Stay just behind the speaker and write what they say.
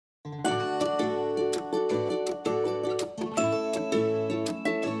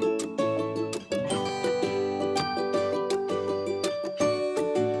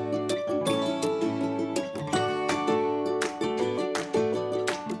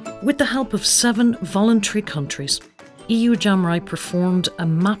With the help of 7 voluntary countries, EU-JAMRAI performed a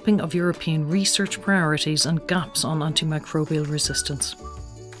mapping of European research priorities and gaps on antimicrobial resistance.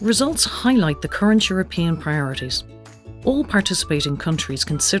 Results highlight the current European priorities. All participating countries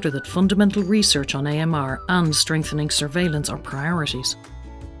consider that fundamental research on AMR and strengthening surveillance are priorities.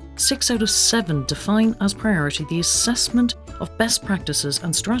 6 out of 7 define as priority the assessment of best practices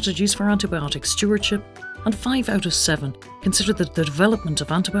and strategies for antibiotic stewardship, and 5 out of 7 consider that the development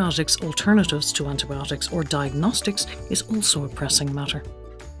of antibiotics alternatives to antibiotics or diagnostics is also a pressing matter.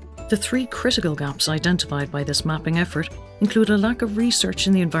 The 3 critical gaps identified by this mapping effort include a lack of research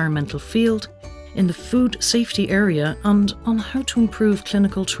in the environmental field, in the food safety area, and on how to improve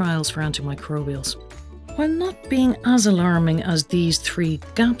clinical trials for antimicrobials. While not being as alarming as these 3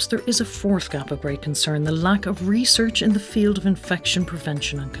 gaps, there is a 4th gap of great concern: the lack of research in the field of infection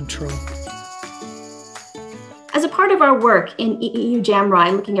prevention and control. As a part of our work in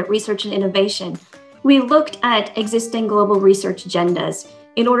EU-JAMRAI, looking at research and innovation, we looked at existing global research agendas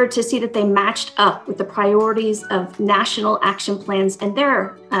in order to see that they matched up with the priorities of national action plans and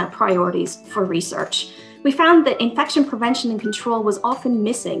their priorities for research. We found that infection prevention and control was often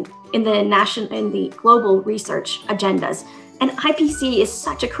missing in the global research agendas, and IPC is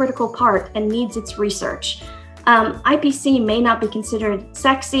such a critical part and needs its research. IPC may not be considered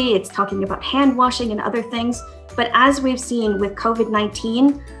sexy, it's talking about hand washing and other things, but as we've seen with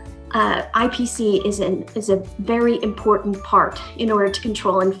COVID-19, IPC is a very important part in order to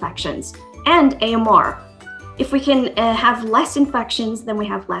control infections. And AMR. If we can have less infections, then we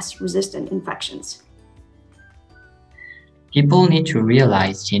have less resistant infections. People need to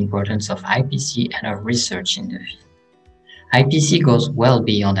realize the importance of IPC and of research in the field. IPC goes well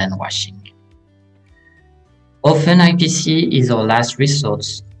beyond hand washing. Often IPC is our last resort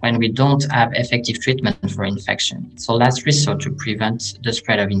when we don't have effective treatment for infection. It's our last resort to prevent the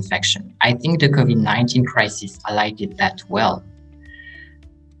spread of infection. I think the COVID-19 crisis highlighted that well.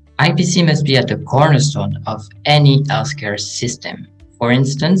 IPC must be at the cornerstone of any healthcare system. For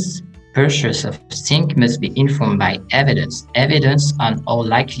instance, purchase of zinc must be informed by evidence on how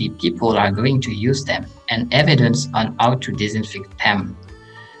likely people are going to use them, and evidence on how to disinfect them.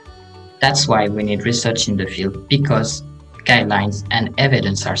 That's why we need research in the field, because guidelines and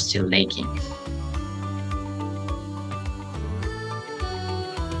evidence are still lacking.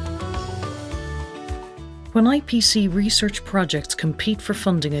 When IPC research projects compete for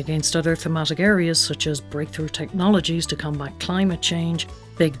funding against other thematic areas such as breakthrough technologies to combat climate change,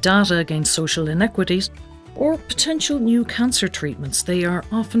 big data against social inequities, or potential new cancer treatments, they are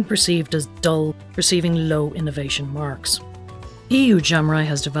often perceived as dull, receiving low innovation marks. EU-JAMRAI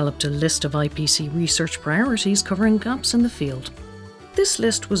has developed a list of IPC research priorities covering gaps in the field. This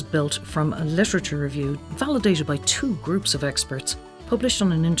list was built from a literature review validated by 2 groups of experts, published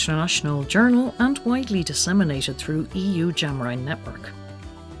on an international journal and widely disseminated through EU-JAMRAI network.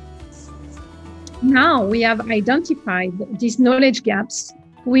 Now we have identified these knowledge gaps.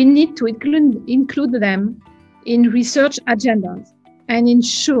 We need to include them in research agendas and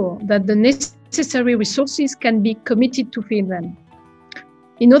ensure that the necessary resources can be committed to fill them.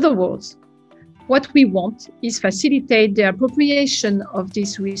 In other words, what we want is facilitate the appropriation of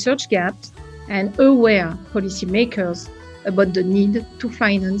these research gaps and aware policymakers about the need to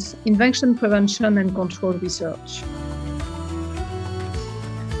finance infection prevention and control research.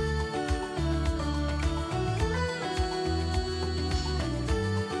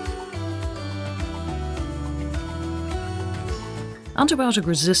 Antibiotic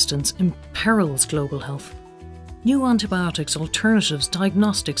resistance imperils global health. New antibiotics, alternatives,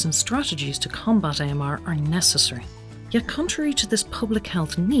 diagnostics and strategies to combat AMR are necessary. Yet contrary to this public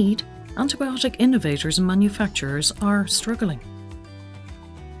health need, antibiotic innovators and manufacturers are struggling.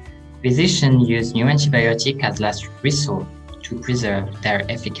 Physicians use new antibiotics as last resort to preserve their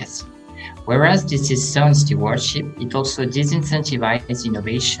efficacy. Whereas this is sound stewardship, it also disincentivizes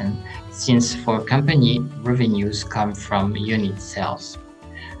innovation, since for company, revenues come from unit sales.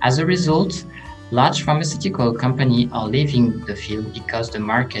 As a result, large pharmaceutical companies are leaving the field because the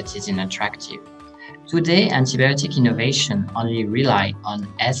market is unattractive. Today, antibiotic innovation only rely on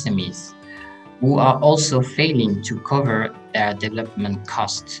SMEs, who are also failing to cover their development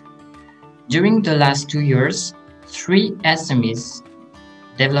costs. During the last 2 years, 3 SMEs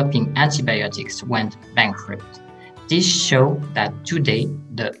developing antibiotics went bankrupt. This shows that today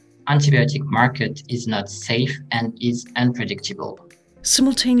the antibiotic market is not safe and is unpredictable.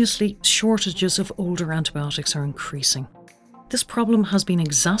 Simultaneously, shortages of older antibiotics are increasing. This problem has been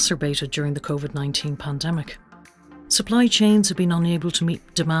exacerbated during the COVID-19 pandemic. Supply chains have been unable to meet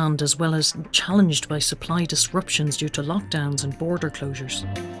demand, as well as challenged by supply disruptions due to lockdowns and border closures.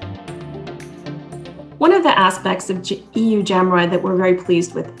 One of the aspects of EU-JAMRAI that we're very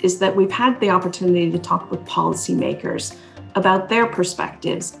pleased with is that we've had the opportunity to talk with policymakers about their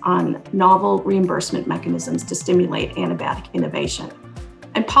perspectives on novel reimbursement mechanisms to stimulate antibiotic innovation.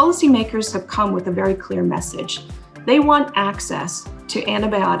 And policymakers have come with a very clear message. They want access to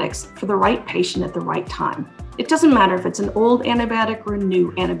antibiotics for the right patient at the right time. It doesn't matter if it's an old antibiotic or a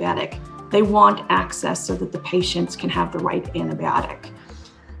new antibiotic. They want access so that the patients can have the right antibiotic.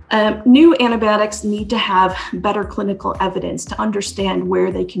 New antibiotics need to have better clinical evidence to understand where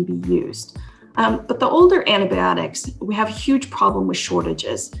they can be used. But the older antibiotics, we have a huge problem with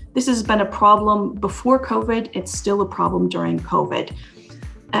shortages. This has been a problem before COVID. It's still a problem during COVID.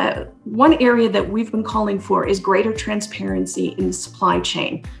 One area that we've been calling for is greater transparency in the supply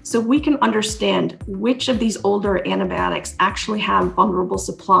chain, so we can understand which of these older antibiotics actually have vulnerable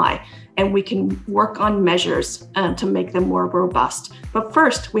supply, and we can work on measures to make them more robust. But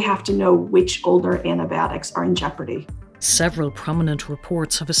first, we have to know which older antibiotics are in jeopardy. Several prominent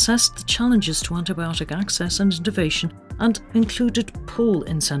reports have assessed the challenges to antibiotic access and innovation and included pull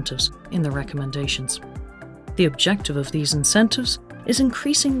incentives in their recommendations. The objective of these incentives is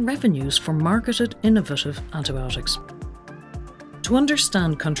increasing revenues for marketed, innovative antibiotics. To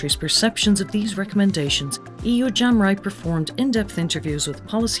understand countries' perceptions of these recommendations, EU-JAMRAI performed in-depth interviews with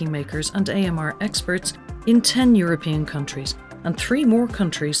policymakers and AMR experts in 10 European countries and 3 more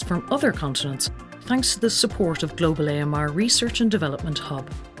countries from other continents, thanks to the support of Global AMR Research and Development Hub.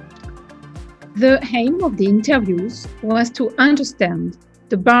 The aim of the interviews was to understand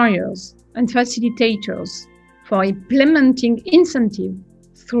the barriers and facilitators for implementing incentive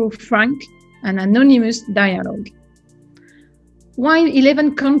through frank and anonymous dialogue. While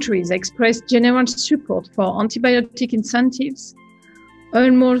 11 countries expressed general support for antibiotic incentives,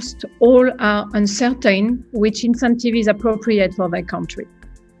 almost all are uncertain which incentive is appropriate for their country,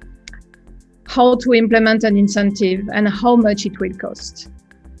 how to implement an incentive, and how much it will cost.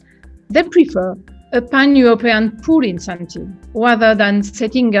 They prefer a pan-European pool incentive rather than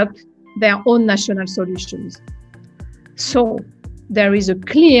setting up their own national solutions. So, there is a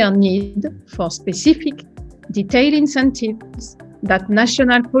clear need for specific, detailed incentives that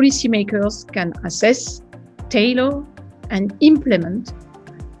national policymakers can assess, tailor, and implement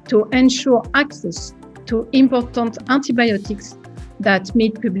to ensure access to important antibiotics that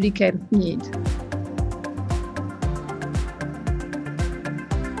meet public health needs.